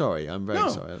 Sorry, I'm very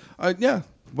sorry. Yeah.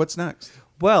 What's next?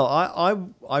 Well,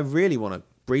 I really want to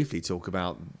briefly talk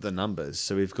about the numbers.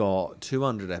 So we've got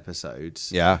 200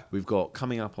 episodes. Yeah. We've got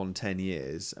coming up on 10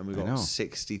 years, and we've got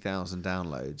 60,000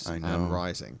 downloads and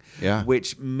rising. Yeah.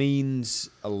 Which means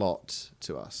a lot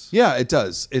to us. Yeah, it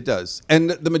does. It does.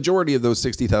 And the majority of those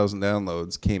 60,000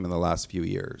 downloads came in the last few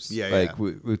years. Yeah.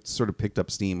 We sort of picked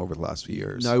up steam over the last few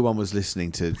years. No one was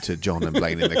listening to John and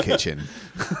Blaine in the kitchen.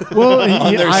 Well,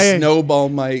 on their snowball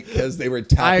mic as they were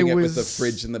tapping it with the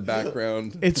fridge in the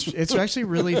background. It's actually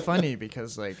really funny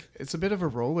because it's a bit of a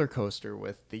roller coaster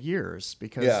with the years,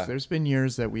 because there's been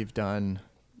years that we've done,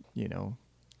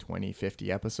 20,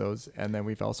 50 episodes, and then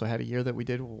we've also had a year that we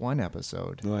did 1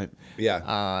 episode. Right. Yeah.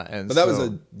 But that was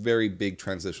a very big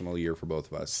transitional year for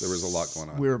both of us. There was a lot going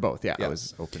on. We were both, I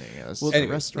was opening a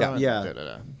restaurant.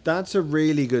 Yeah. That's a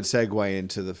really good segue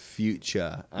into the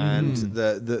future. And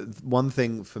the one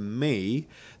thing for me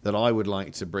that I would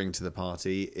like to bring to the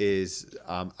party is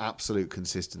absolute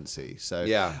consistency. So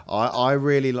I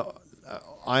really...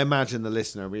 I imagine the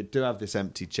listener, we do have this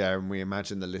empty chair, and we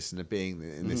imagine the listener being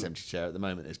in this empty chair at the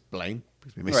moment is Blaine,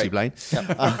 because we miss you, Blaine.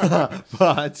 Yep.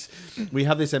 But we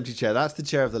have this empty chair. That's the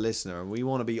chair of the listener, and we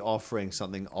want to be offering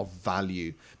something of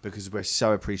value because we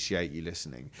so appreciate you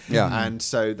listening. Yeah. And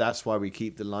so that's why we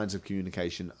keep the lines of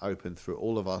communication open through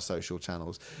all of our social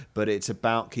channels. But it's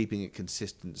about keeping it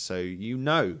consistent, so you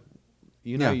know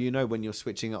when you're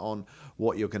switching it on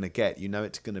what you're going to get. You know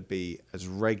it's going to be as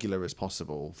regular as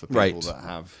possible for people that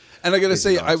have. And I got to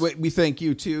say, we thank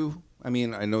you too. I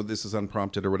mean, I know this is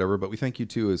unprompted or whatever, but we thank you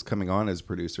too as coming on as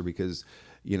producer, because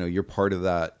you're part of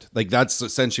that. That's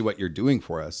essentially what you're doing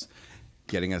for us,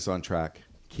 getting us on track,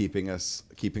 keeping us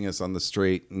on the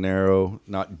straight and narrow,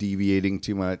 not deviating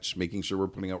too much, making sure we're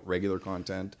putting out regular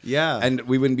content. Yeah. And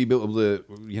we wouldn't be able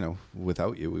to,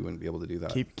 without you, we wouldn't be able to do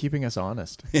that. Keeping us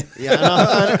honest. Yeah.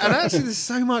 And actually, there's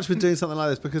so much with doing something like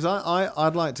this, because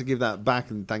I'd like to give that back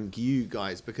and thank you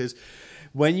guys, because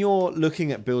when you're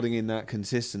looking at building in that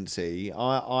consistency,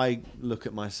 I look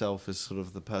at myself as sort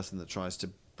of the person that tries to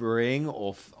bring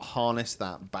or harness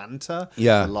that banter,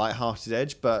 the lighthearted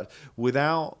edge, but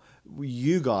without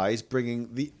you guys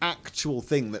bringing the actual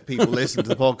thing that people listen to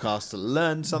the podcast to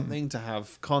learn something, to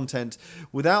have content.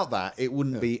 Without that, it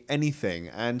wouldn't be anything.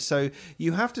 And so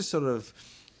you have to sort of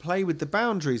play with the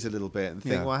boundaries a little bit and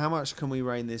think, well, how much can we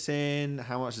rein this in?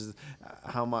 How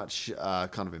much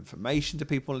kind of information do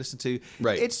people listen to?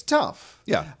 Right. It's tough.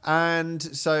 Yeah. And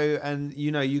so,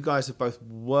 you guys have both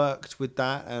worked with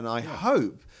that, and I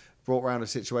hope brought around a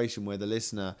situation where the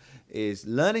listener is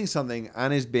learning something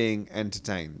and is being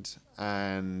entertained.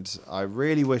 And I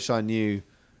really wish I knew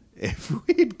if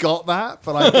we'd got that,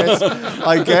 but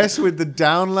I guess with the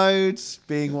downloads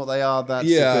being what they are, that's a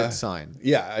good sign.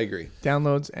 Yeah, I agree.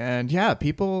 Downloads and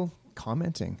people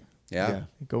commenting. Yeah.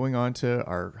 Going on to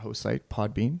our host site,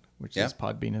 Podbean, which is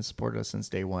Podbean has supported us since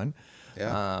day one.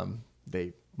 Yeah.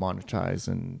 they monetize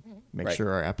and make Right.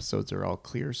 sure our episodes are all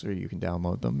clear so you can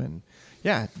download them. And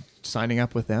yeah, signing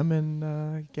up with them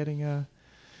and doing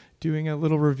a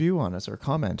little review on us or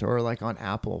comment, or like on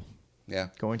Apple. Yeah.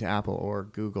 Going to Apple or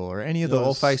Google or any of Or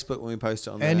those. Facebook when we post it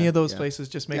on there. Any of those Yeah. places,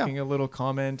 just making a little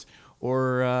comment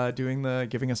or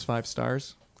giving us 5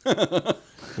 stars.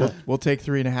 We'll take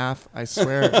 3.5. I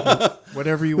swear.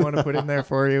 Whatever you want to put in there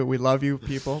for you. We love you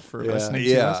people for listening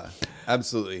to us. Yeah,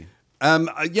 absolutely.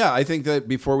 I think that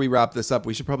before we wrap this up,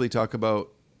 we should probably talk about,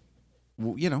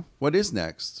 what is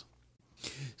next.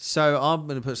 So I'm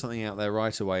going to put something out there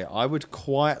right away. I would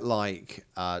quite like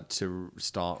to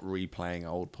start replaying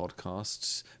old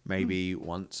podcasts, maybe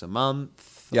once a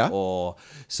month, or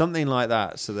something like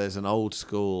that. So there's an old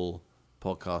school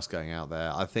podcast going out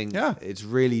there. I think it's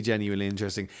really genuinely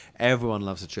interesting. Everyone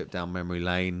loves a trip down memory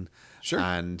lane. Sure.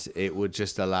 And it would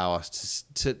just allow us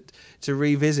to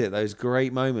revisit those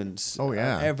great moments. Oh,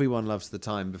 yeah. Everyone loves the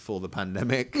time before the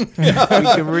pandemic. We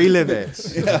can relive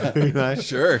it. Yeah. You know?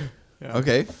 Sure. Yeah.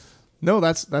 Okay. No,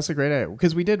 that's a great idea,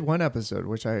 because we did one episode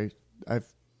which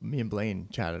me and Blaine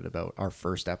chatted about our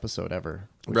first episode ever,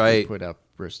 which we put up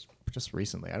just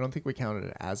recently. I don't think we counted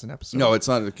it as an episode. No, it's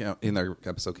not in our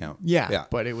episode count. Yeah,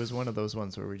 but it was one of those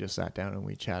ones where we just sat down and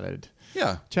we chatted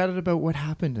about what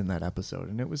happened in that episode,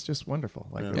 and it was just wonderful.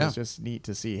 Like it was just neat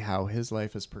to see how his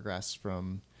life has progressed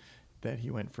from that. He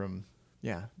went from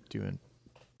doing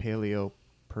paleo,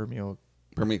 permaculture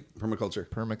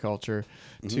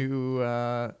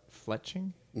to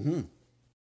fletching. Mm-hmm.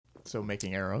 So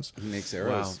making arrows. He makes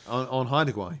arrows. Wow. On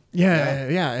Hideaway.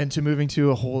 Yeah. And to moving to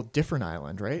a whole different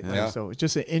island, right? Yeah. So it's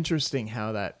just interesting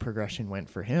how that progression went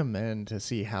for him, and to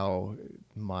see how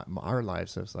our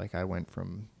lives was like. I went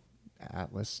from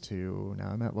Atlas to now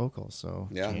I'm at Local. So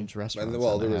changed restaurants. And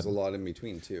there was a lot in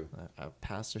between too. A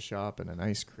pasta shop and an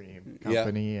ice cream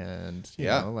company, and you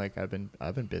know, like I've been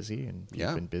busy, and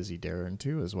you've been busy, Darren,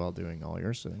 too, as well, doing all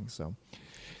your things. So.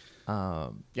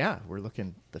 We're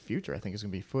looking the future. I think is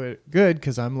going to be good,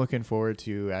 because I'm looking forward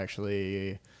to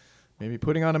actually maybe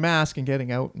putting on a mask and getting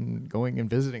out and going and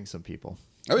visiting some people.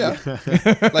 Oh yeah,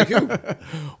 like who?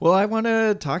 Well, I want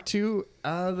to talk to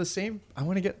I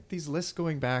want to get these lists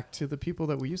going back to the people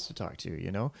that we used to talk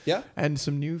to, and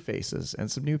some new faces and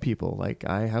some new people. Like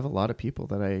I have a lot of people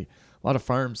a lot of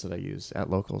farms that I use at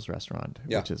Local's restaurant,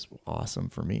 which is awesome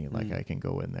for me. Like I can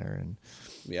go in there and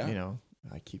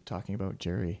I keep talking about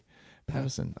Jerry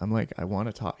Pattison. I'm like, I want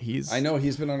to talk. I know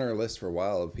he's been on our list for a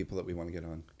while of people that we want to get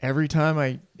on. Every time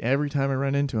I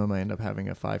run into him, I end up having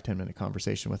a 5-10 minute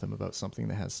conversation with him about something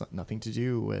that has nothing to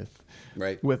do with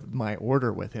my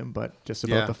order with him, but just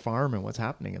about the farm and what's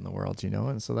happening in the world,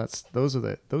 And so those are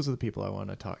the people I want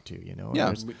to talk to,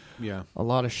 There's a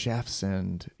lot of chefs,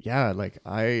 and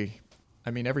I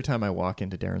mean, every time I walk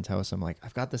into Darren's house, I'm like,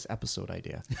 I've got this episode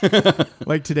idea.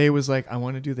 Like today was like, I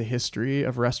want to do the history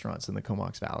of restaurants in the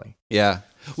Comox Valley. Yeah.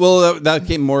 Well, that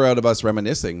came more out of us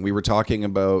reminiscing. We were talking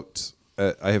about,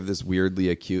 I have this weirdly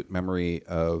acute memory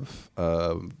of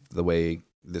the way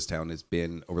this town has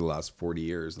been over the last 40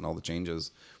 years and all the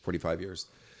changes, 45 years.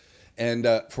 And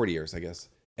 40 years, I guess.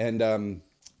 And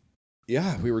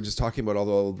we were just talking about all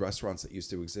the old restaurants that used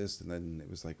to exist. And then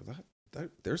it was like, well,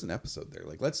 there's an episode there.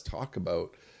 Like, let's talk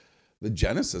about the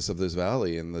genesis of this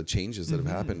valley and the changes that have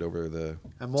happened over the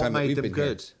and what time made that we've them been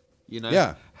good.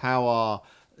 Here. How our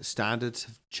standards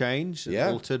have changed and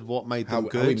altered. What made them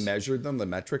good? How we measured them, the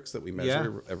metrics that we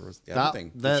measure,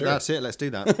 everything. That's it. Let's do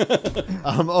that.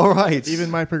 All right. Even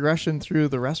my progression through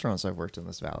the restaurants I've worked in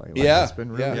this valley. It's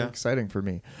been really exciting for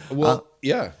me. Well,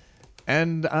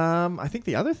 And I think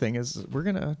the other thing is we're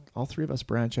going to, all three of us,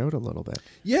 branch out a little bit.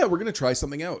 Yeah, we're going to try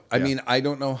something out. I mean, I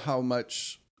don't know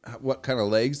what kind of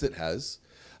legs it has.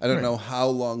 I don't know how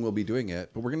long we'll be doing it,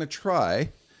 but we're going to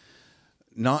try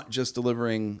not just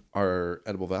delivering our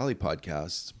Edible Valley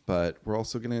podcast, but we're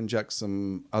also going to inject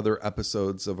some other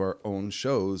episodes of our own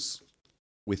shows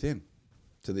within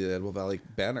to the Edible Valley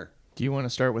banner. Do you want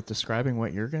to start with describing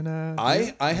what you're going to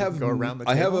I have go around the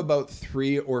table? I have about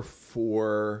 3 or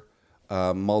 4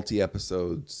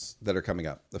 multi-episodes that are coming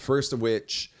up. The first of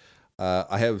which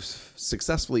I have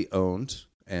successfully owned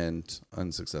and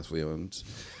unsuccessfully owned.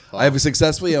 I have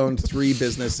successfully owned 3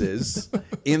 businesses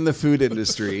in the food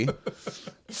industry,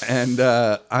 and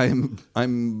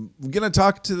I'm gonna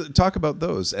talk about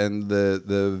those and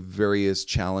the various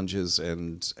challenges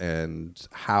and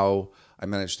how I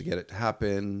managed to get it to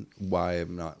happen, why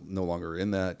I'm no longer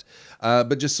in that,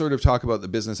 but just sort of talk about the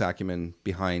business acumen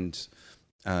behind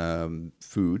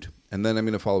food, and then I'm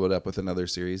going to follow it up with another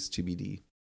series, TBD.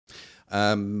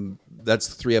 That's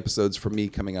 3 episodes from me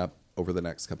coming up over the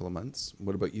next couple of months.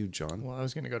 What about you, John? Well, I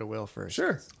was going to go to Will first.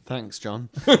 Sure. Thanks, John.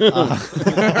 A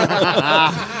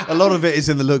lot of it is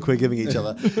in the look we're giving each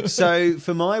other. So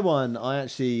for my one, I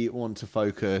actually want to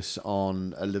focus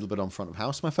on a little bit on front of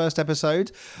house. My first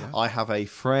episode, I have a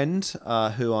friend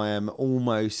who I am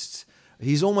almost...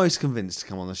 He's almost convinced to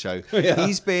come on the show. Yeah.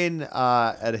 He's been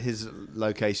at his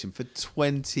location for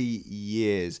 20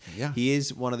 years. Yeah. He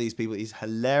is one of these people. He's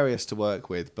hilarious to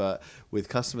work with, but with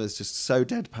customers just so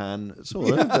deadpan.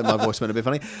 My voice went a bit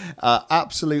funny.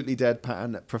 Absolutely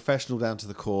deadpan, professional down to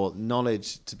the core,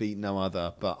 knowledge to beat no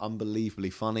other, but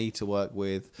unbelievably funny to work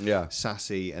with. Yeah.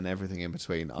 Sassy and everything in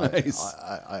between. Nice.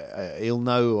 He'll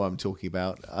know who I'm talking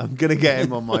about. I'm going to get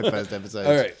him on my first episode.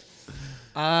 All right.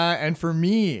 And for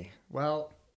me...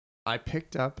 Well, I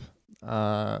picked up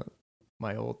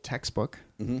my old textbook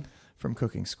from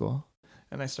cooking school,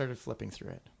 and I started flipping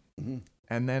through it. Mm-hmm.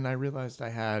 And then I realized I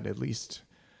had, at least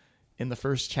in the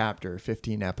first chapter,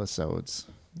 15 episodes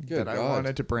I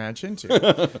wanted to branch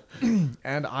into.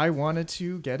 And I wanted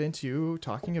to get into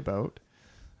talking about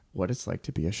what it's like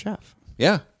to be a chef.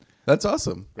 Yeah, that's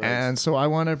awesome. And so I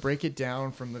want to break it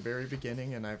down from the very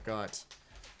beginning, and I've got...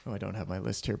 I don't have my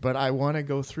list here, but I want to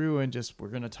go through and we're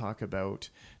going to talk about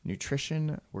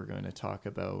nutrition. We're going to talk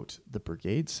about the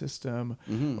brigade system.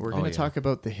 Mm-hmm. We're going to talk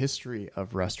about the history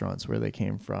of restaurants, where they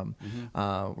came from.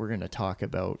 Mm-hmm. We're going to talk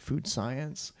about food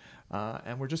science.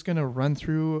 And we're just going to run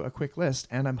through a quick list.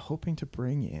 And I'm hoping to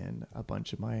bring in a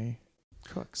bunch of my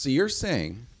cooks. So you're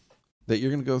saying that you're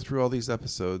going to go through all these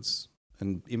episodes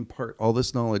and impart all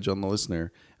this knowledge on the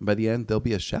listener, and by the end, they'll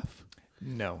be a chef?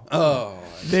 No. Oh.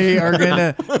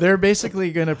 They're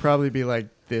basically gonna probably be like,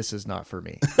 this is not for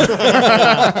me.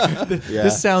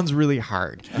 This sounds really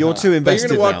hard. You're too invested.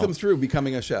 But you're gonna walk them through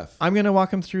becoming a chef. I'm gonna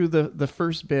walk them through the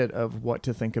first bit of what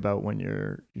to think about when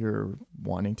you're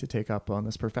wanting to take up on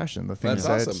this profession. The things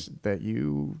that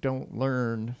you don't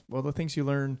learn. Well, the things you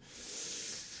learn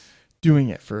doing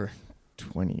it for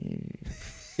 20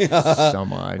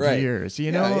 some odd years,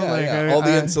 all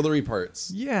the ancillary parts.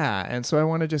 Yeah, and so I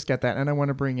want to just get that, and I want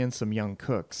to bring in some young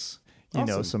cooks,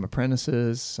 some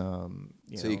apprentices, so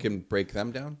you can break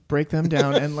them down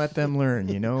and let them learn.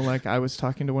 Like I was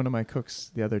talking to one of my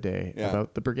cooks the other day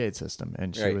about the brigade system,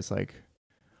 and she was like,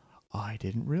 I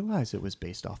didn't realize it was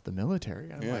based off the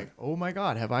military. I'm like, oh my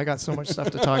God, have I got so much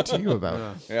stuff to talk to you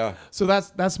about? Yeah. So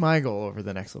that's my goal over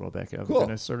the next little bit. I'm going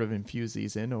to sort of infuse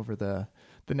these in over the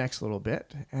next little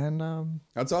bit, and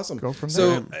that's awesome. Go from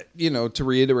there. So, to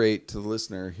reiterate to the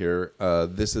listener here,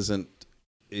 this isn't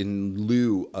in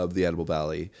lieu of the Edible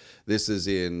Valley. This is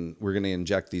we're going to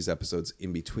inject these episodes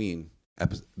in between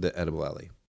the Edible Valley.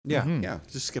 Yeah. Mm-hmm. Yeah.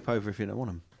 Just skip over if you don't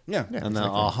want them. Yeah. And exactly.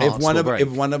 Our hearts if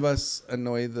one of us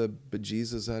annoy the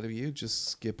bejesus out of you, just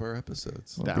skip our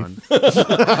episodes. Down.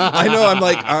 I know. I'm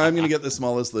like, I'm going to get the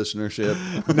smallest listenership.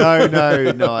 No.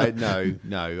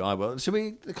 I will. Should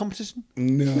we the competition?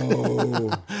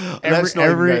 No.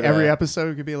 every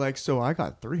episode could be like, so I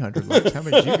got 300 likes. How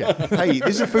many did you get? Hey,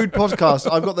 this is a food podcast.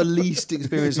 I've got the least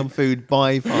experience on food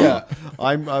by far. Yeah.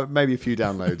 I'm maybe a few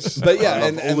downloads. But yeah,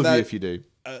 and all of you if you do.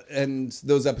 And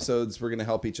those episodes, we're going to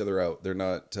help each other out. We're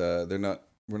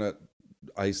not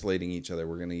isolating each other.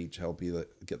 We're going to each help you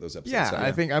get those episodes. Yeah,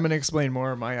 I think I'm going to explain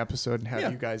more of my episode and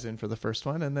have you guys in for the first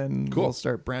one, and then we'll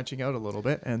start branching out a little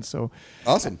bit. And so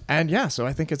awesome. And so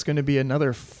I think it's going to be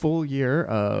another full year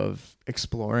of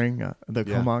exploring the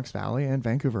Comox Valley and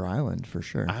Vancouver Island for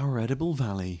sure. Our Edible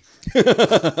Valley.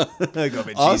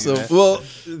 Awesome. Well,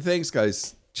 thanks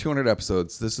guys. 200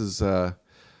 episodes. This is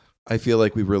I feel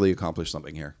like we've really accomplished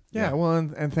something here. Yeah, well,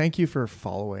 and thank you for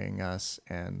following us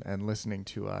and listening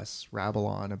to us rabble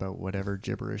on about whatever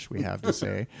gibberish we have to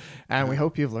say. And we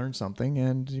hope you've learned something,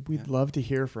 and we'd love to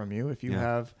hear from you. If you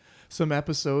have some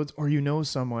episodes, or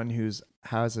someone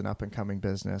has an up-and-coming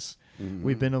business. Mm-hmm.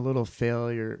 We've been a little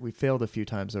failure. We failed a few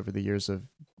times over the years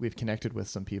we've connected with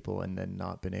some people and then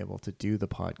not been able to do the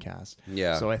podcast.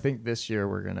 Yeah. So I think this year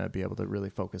we're going to be able to really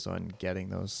focus on getting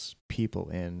those people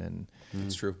in. And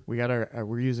it's true. We got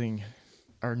we're using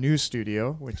our new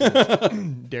studio, which is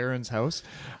Darren's house,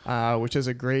 which is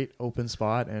a great open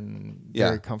spot and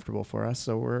very comfortable for us.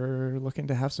 So we're looking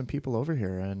to have some people over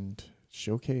here and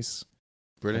showcase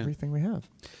everything we have.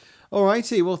 All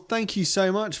righty. Well, thank you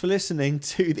so much for listening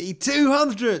to the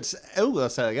 200th. Oh, I'll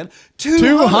say it again.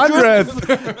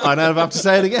 200th. I now have to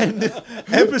say it again.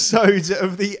 Episodes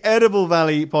of the Edible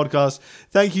Valley podcast.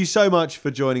 Thank you so much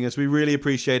for joining us. We really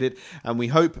appreciate it. And we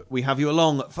hope we have you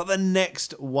along for the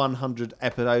next 100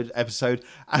 episode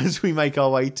as we make our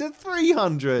way to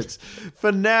 300.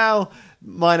 For now,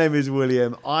 my name is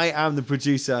William. I am the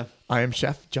producer. I am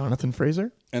Chef Jonathan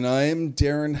Fraser. And I am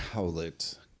Darren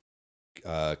Howlett.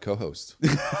 co-host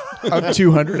of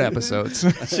 200 episodes.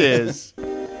 Cheers.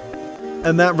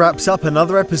 And that wraps up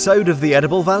another episode of the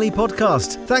Edible Valley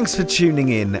podcast. Thanks for tuning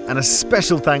in, and a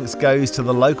special thanks goes to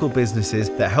the local businesses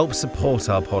that help support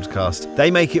our podcast.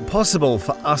 They make it possible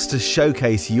for us to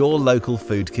showcase your local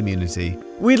food community.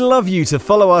 We'd love you to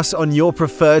follow us on your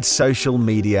preferred social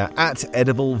media at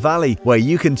Edible Valley, where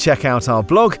you can check out our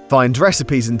blog, find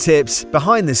recipes and tips,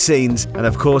 behind the scenes, and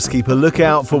of course keep a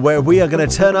lookout for where we are going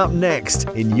to turn up next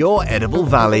in your Edible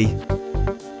Valley.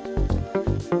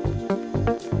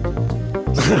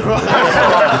 So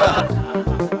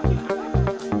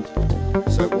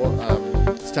what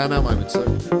standout moment? So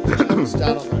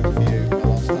standout moment for you, my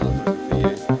last standout moment for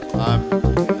you.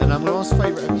 And I'm going to ask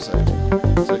favourite episode.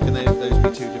 So can those be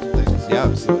two different things? Yeah,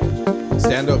 absolutely.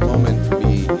 Standout moment for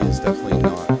me is definitely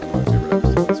not one of my favorite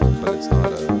episodes, but it's not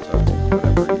a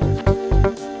whatever either.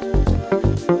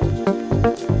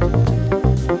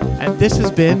 And this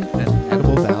has been an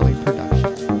Edible Valley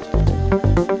production.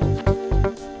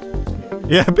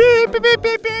 Yeah. Beep, beep, beep,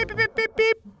 beep, beep, beep, beep,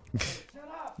 beep.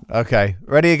 Okay.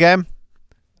 Ready again?